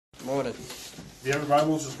Morning. If you have your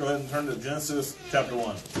Bibles, just go ahead and turn to Genesis chapter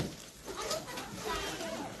 1.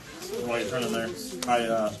 While you're turning there,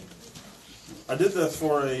 I did this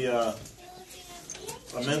for a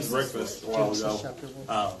men's breakfast a while ago.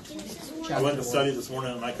 I went to study this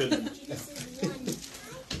morning and I couldn't.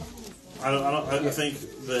 I think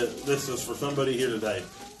that this is for somebody here today.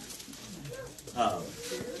 I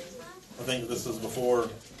think this is before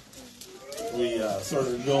we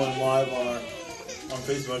started going live on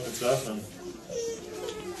Facebook and stuff,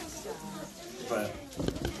 but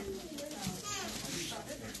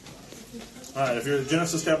all right, if you're in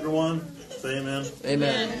Genesis chapter 1, say amen.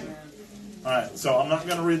 Amen. All right, so I'm not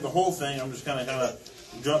going to read the whole thing. I'm just going to kind of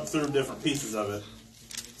jump through different pieces of it.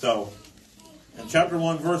 So, in chapter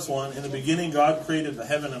 1, verse 1, in the beginning God created the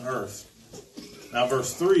heaven and earth. Now,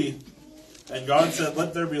 verse 3, and God said,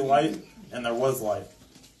 let there be light, and there was light.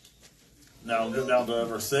 Now, go down to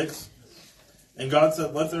verse 6. And God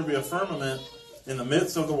said, let there be a firmament in the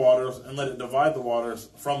midst of the waters, and let it divide the waters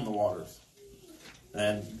from the waters.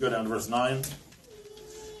 And go down to verse 9.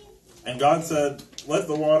 And God said, let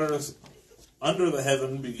the waters under the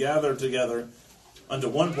heaven be gathered together unto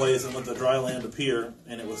one place, and let the dry land appear.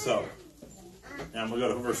 And it was so. Now I'm going to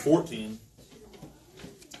go to verse 14.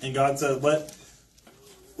 And God said, let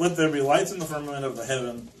there be lights in the firmament of the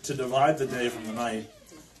heaven to divide the day from the night,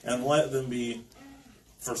 and let them be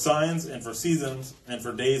for signs and for seasons and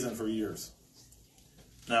for days and for years.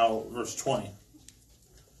 Now, verse 20.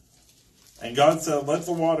 And God said, let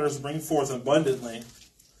the waters bring forth abundantly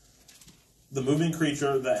the moving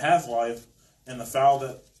creature that hath life, and the fowl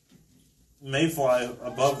that may fly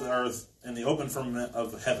above the earth in the open firmament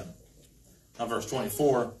of the heaven. Now, verse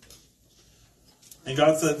 24. And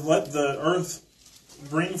God said, let the earth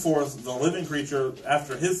bring forth the living creature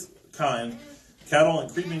after his kind, cattle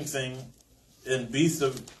and creeping thing, and beasts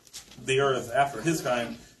of the earth after his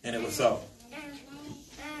kind, and it was so.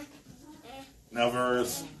 Now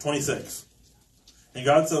verse 26. And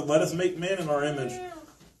God said, let us make man in our image,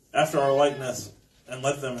 after our likeness, and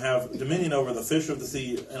let them have dominion over the fish of the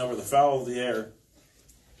sea, and over the fowl of the air,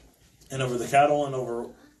 and over the cattle, and over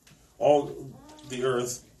all the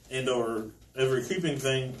earth, and over every creeping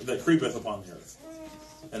thing that creepeth upon the earth.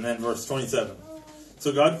 And then verse 27.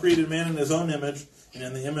 So God created man in his own image, and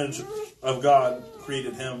in the image of God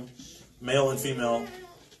created him, male and female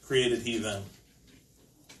created he them.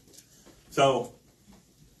 So,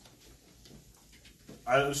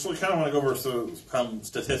 I just kind of want to go over some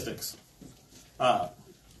statistics. The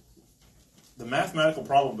mathematical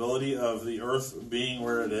probability of the Earth being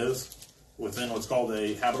where it is within what's called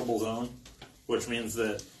a habitable zone, which means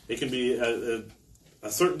that it can be a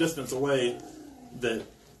certain distance away that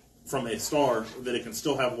from a star that it can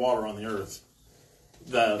still have water on the Earth.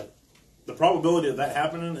 The probability of that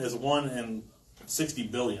happening is 1 in 60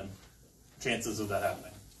 billion chances of that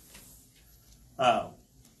happening.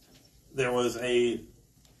 There was a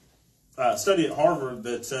study at Harvard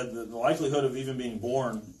that said that the likelihood of even being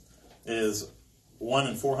born is 1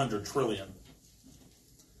 in 400 trillion.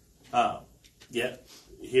 Yet,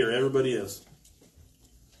 here everybody is.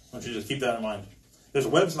 I want you to just keep that in mind. There's a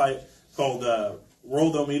website called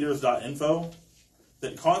worldometers.info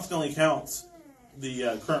that constantly counts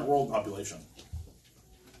the current world population.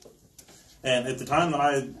 And at the time that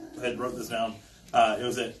I had wrote this down, it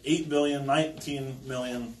was at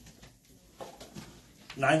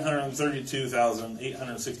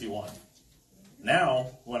 8,19,932,861.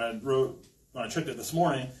 Now, when I checked it this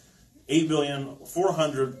morning,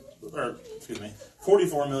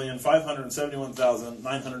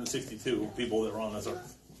 44,571,962 people that were on this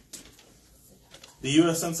earth. The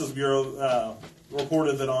U.S. Census Bureau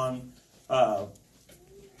reported that on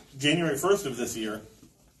January 1st of this year,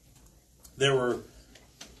 there were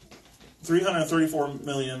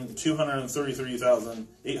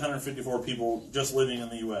 334,233,854 people just living in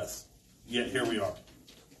the U.S. Yet here we are.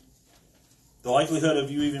 The likelihood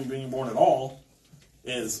of you even being born at all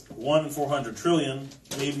is 1 in 400 trillion,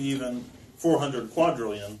 maybe even 400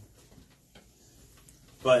 quadrillion.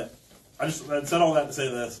 But I said all that to say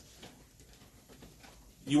this.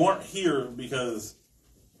 You aren't here because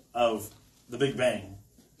of the Big Bang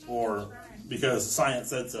or because science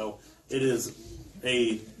said so. It is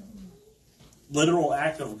a literal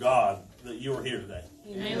act of God that you are here today.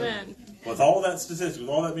 Amen. With all that statistics, with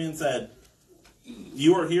all that being said,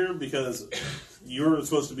 you are here because you're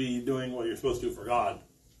supposed to be doing what you're supposed to do for God.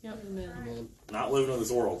 Yep. Amen. Not living in this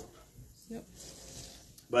world. Yep.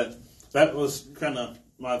 But that was kind of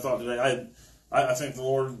my thought today. I think the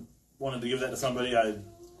Lord wanted to give that to somebody. I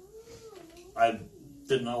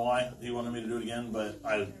didn't know why He wanted me to do it again, but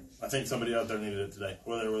I I think somebody out there needed it today,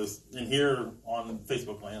 whether it was in here or on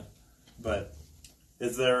Facebook land. But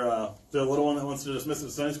is there a little one that wants to dismiss it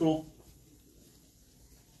to Sunday school?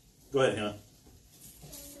 Go ahead, Hannah.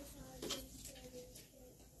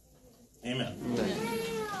 Amen.